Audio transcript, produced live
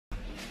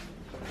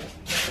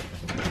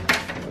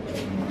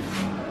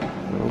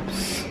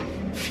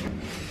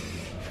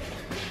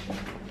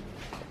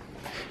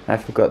I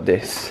forgot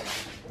this.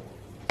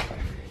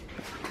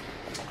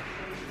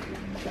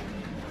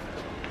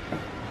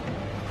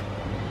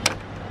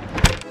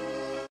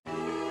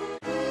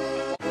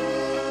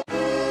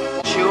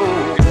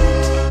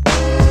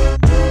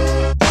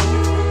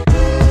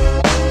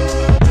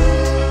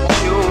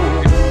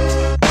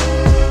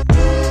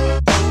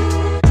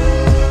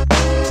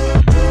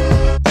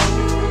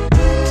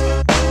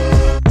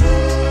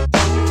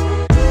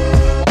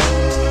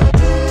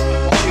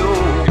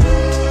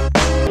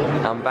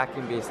 I'm back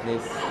in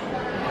business.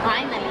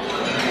 Finally.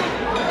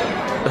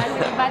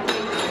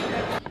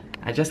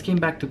 I just came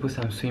back to put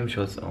some swim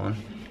shorts on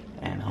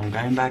and I'm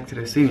going back to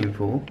the swimming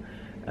pool.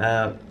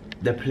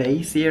 The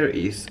place here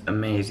is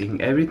amazing.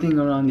 Everything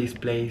around this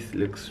place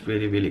looks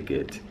really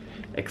good,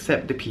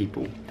 except the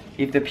people.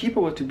 If the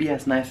people were to be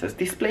as nice as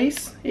this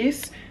place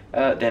is,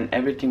 then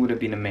everything would have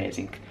been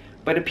amazing.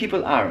 But the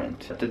people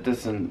aren't. That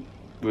doesn't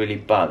really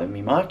bother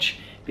me much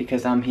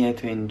because I'm here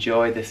to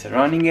enjoy the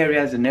surrounding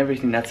areas and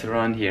everything that's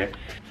around here.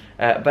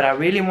 But I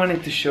really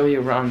wanted to show you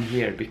around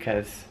here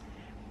because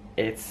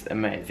it's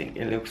amazing.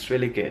 It looks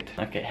really good.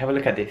 Okay, have a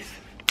look at this.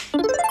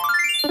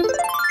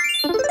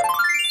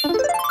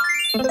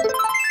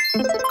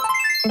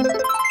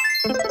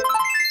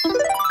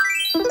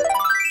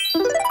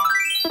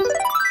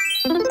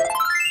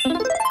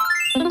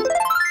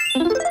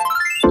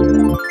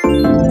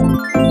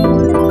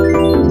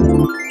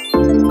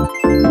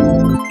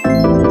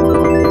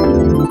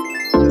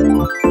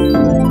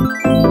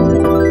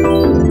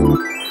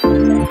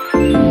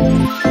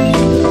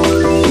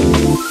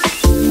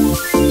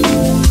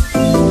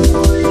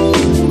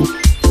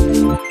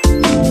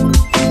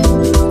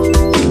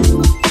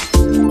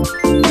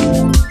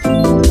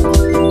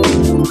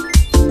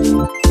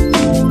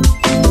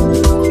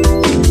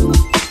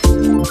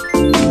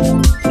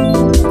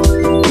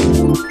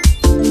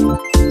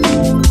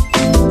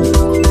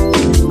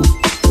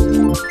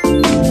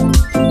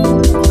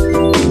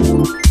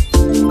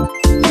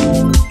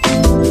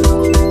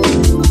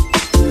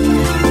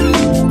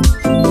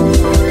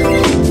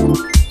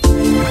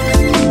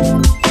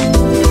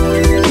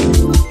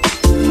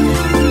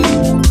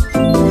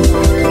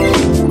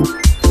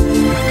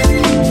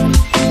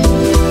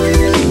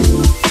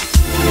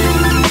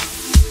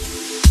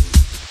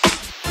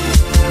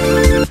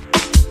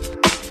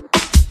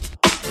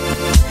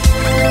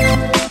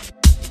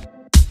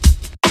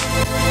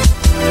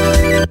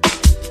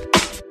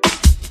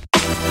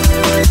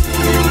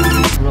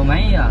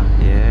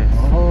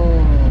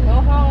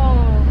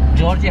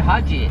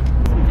 Haji.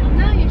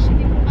 No, you should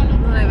be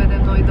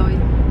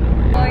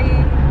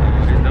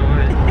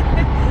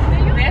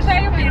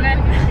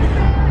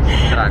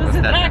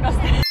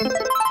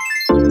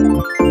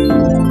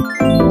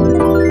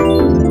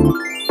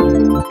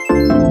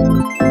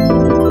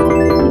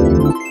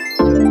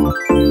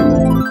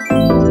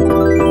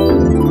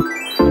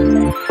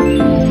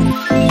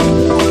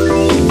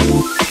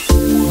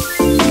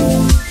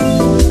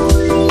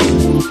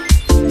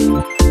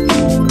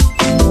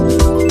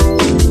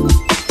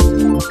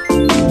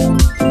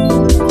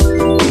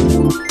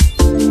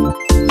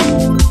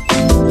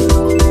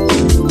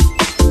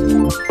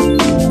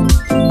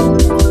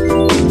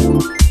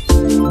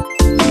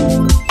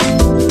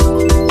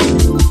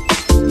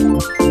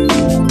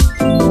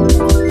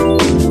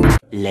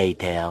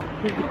Later.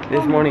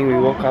 This morning we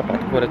woke up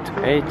at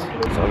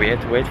 7:45, so we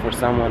had to wait for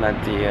someone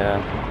at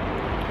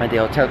the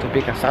hotel to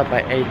pick us up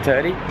by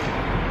 8:30.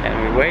 And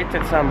we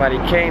waited, somebody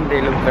came,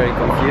 they looked very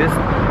confused,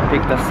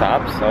 picked us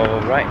up. So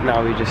right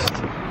now we're just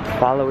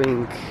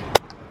following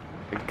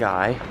a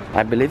guy.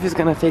 I believe he's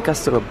gonna take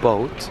us to a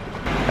boat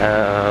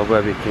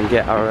where we can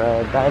get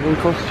our diving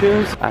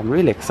costumes. I'm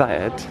really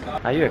excited.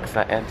 Are you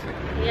excited?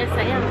 Yes,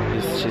 I am.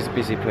 She's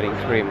busy putting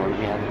cream on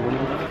me.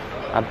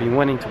 I've been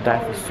wanting to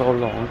dive for so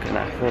long and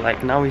I feel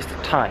like now is the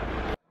time.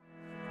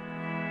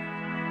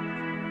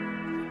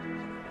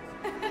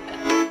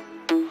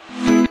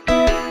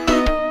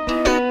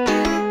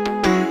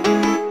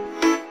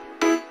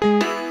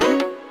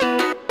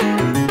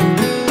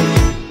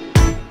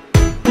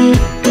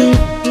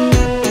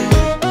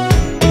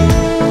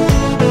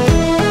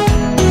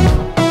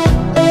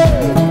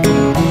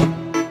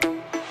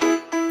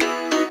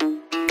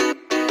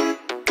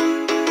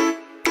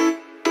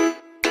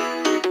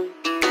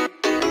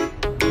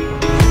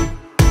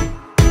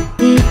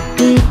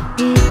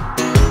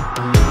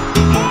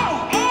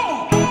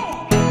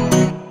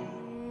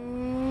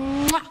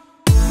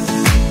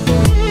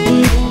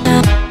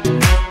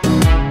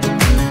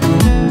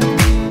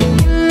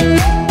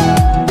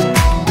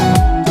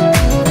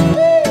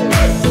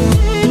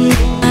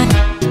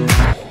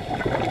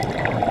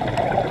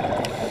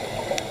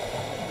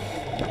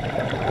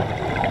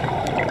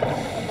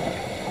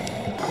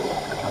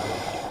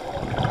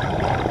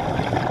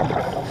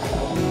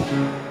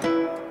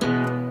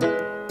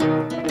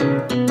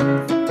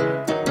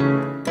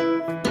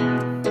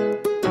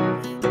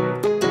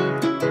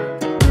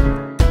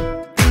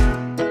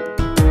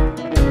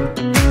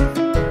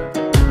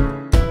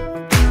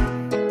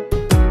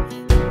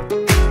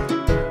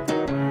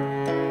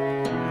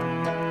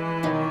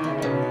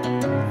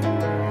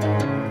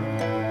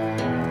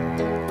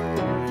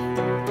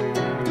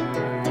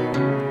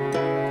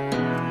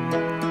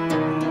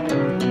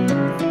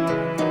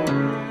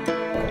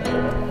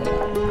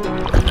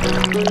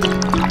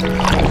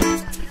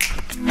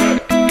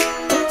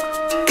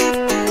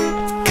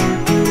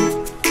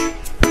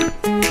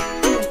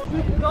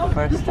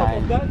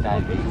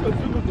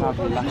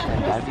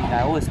 diving.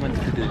 I always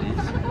wanted to do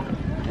this,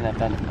 and I've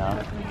done it now.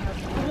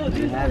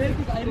 We have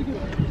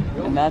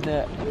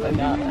another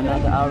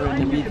hour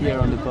and a bit here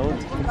on the boat,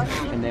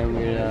 and then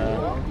we're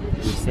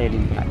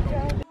sailing back.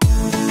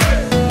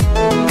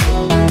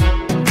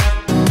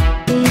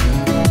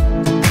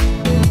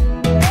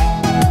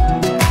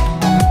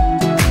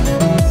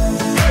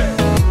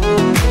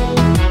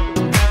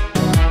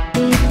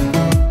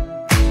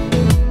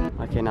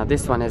 Now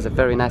this one has a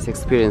very nice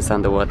experience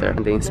underwater,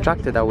 and the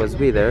instructor that was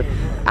with her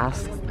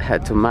asked her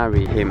to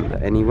marry him,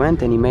 and he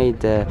went and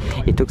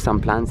he took some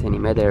plants and he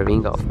made a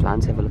ring of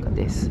plants. Have a look at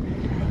this.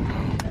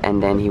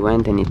 And then he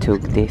went and he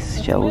took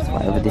these shells,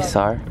 whatever these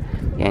are,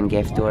 and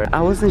gave to her.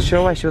 I wasn't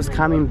sure why she was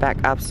coming back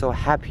up so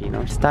happy, you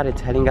know. She started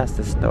telling us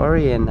the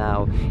story and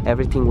how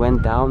everything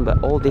went down,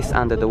 but all this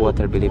under the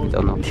water, believe it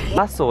or not.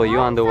 I saw you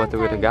underwater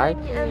with a guy.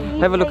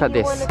 Have a look at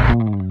this.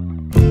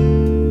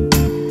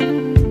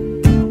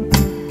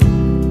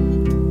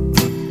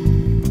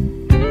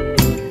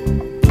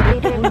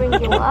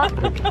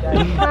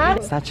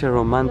 Such a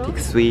romantic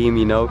swim,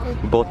 you know,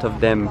 both of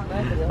them.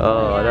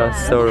 Oh, that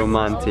was so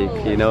romantic,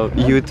 you know,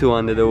 you two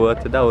under the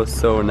water, that was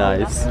so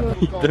nice.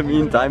 In the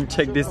meantime,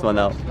 check this one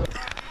out.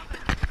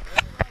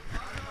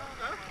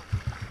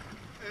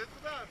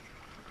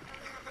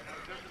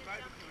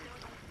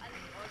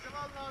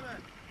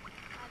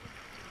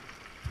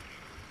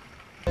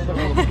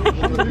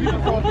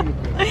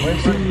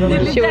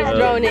 She was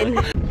drowning.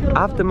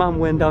 After mom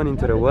went down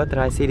into the water,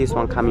 I see this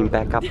one coming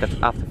back after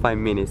 5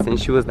 minutes, and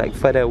she was like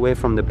further away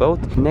from the boat.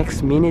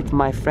 Next minute,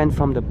 my friend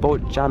from the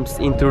boat jumps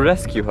in to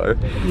rescue her.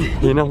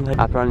 You know, like,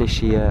 apparently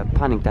she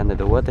panicked under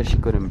the water, she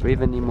couldn't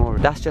breathe anymore.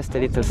 That's just a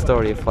little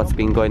story of what's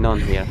been going on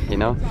here, you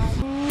know.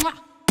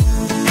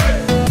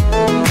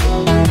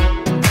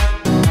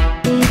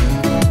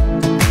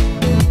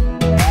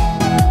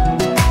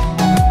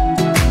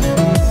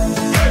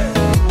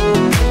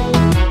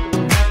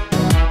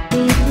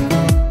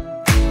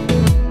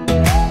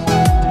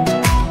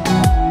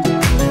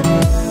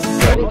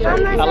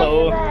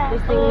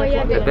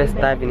 The best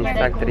diving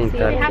instructor in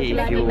Turkey.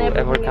 If you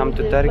ever come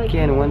to Turkey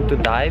and want to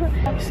dive,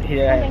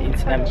 here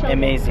it's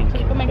amazing,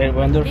 very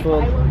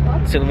wonderful.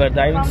 Silver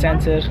Diving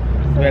Center,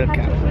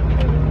 welcome.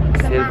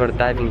 Silver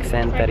Diving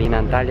Center in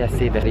Antalya.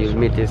 See that you'll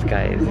meet this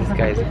guy. This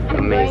guy is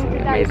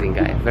amazing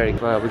guy. Very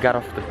well. We got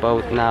off the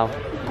boat now.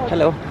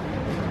 Hello.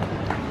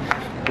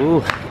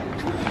 Ooh,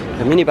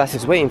 the minibus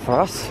is waiting for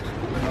us.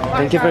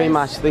 Thank you very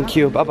much. Thank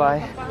you. Bye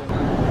bye.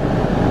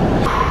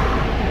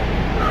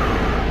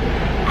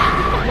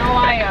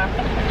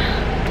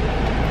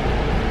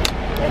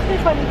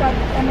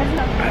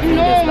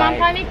 Nu, m-am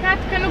panicat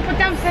că nu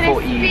puteam să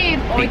respir.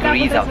 40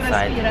 degrees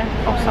outside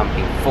or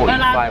something.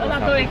 45 or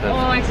something.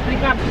 O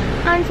explica.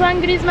 Antoine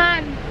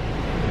Griezmann.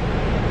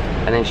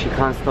 And then she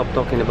can't stop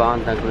talking about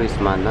Antoine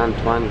Griezmann.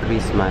 Antoine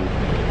Griezmann.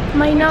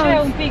 My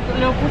nose. Un pic,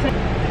 le-au pus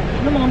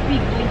numai un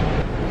pic.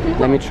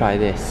 Let me try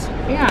this.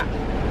 Yeah,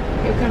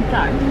 you can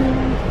try.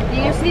 Do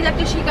you see that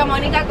Tushika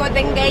Monica got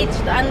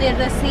engaged under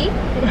the sea?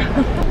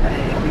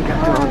 We got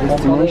to our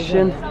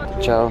destination.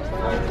 Ciao.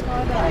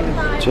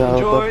 Ciao,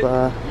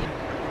 Papa.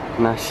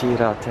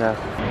 Nashira.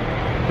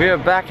 We are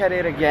back at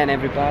it again,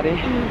 everybody.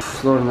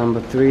 Floor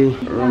number 3,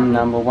 room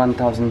number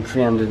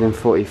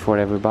 1340 for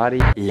everybody.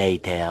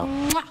 Later.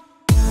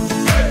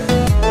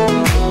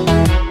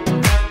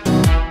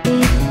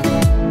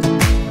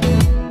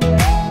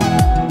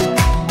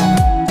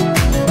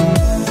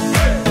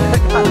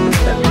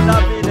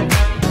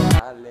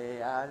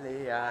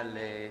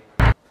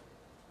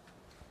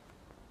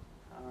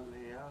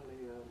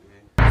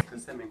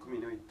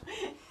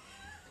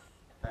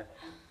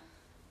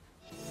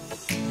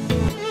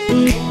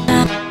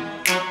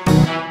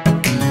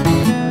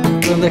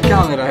 Unde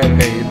camera hai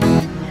vedo?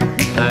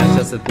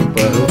 Așa se tu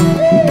părul.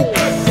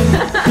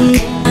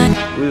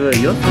 Uite,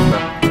 eu sunt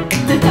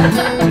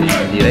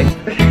direct.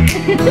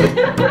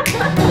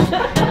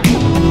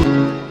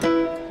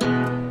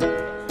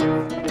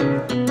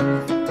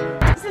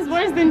 This is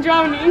worse than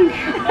drowning.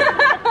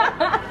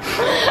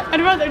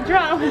 I'd rather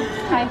drown.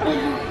 Hai.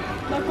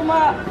 Acum,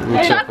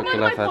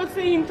 nu mai pot să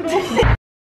intru.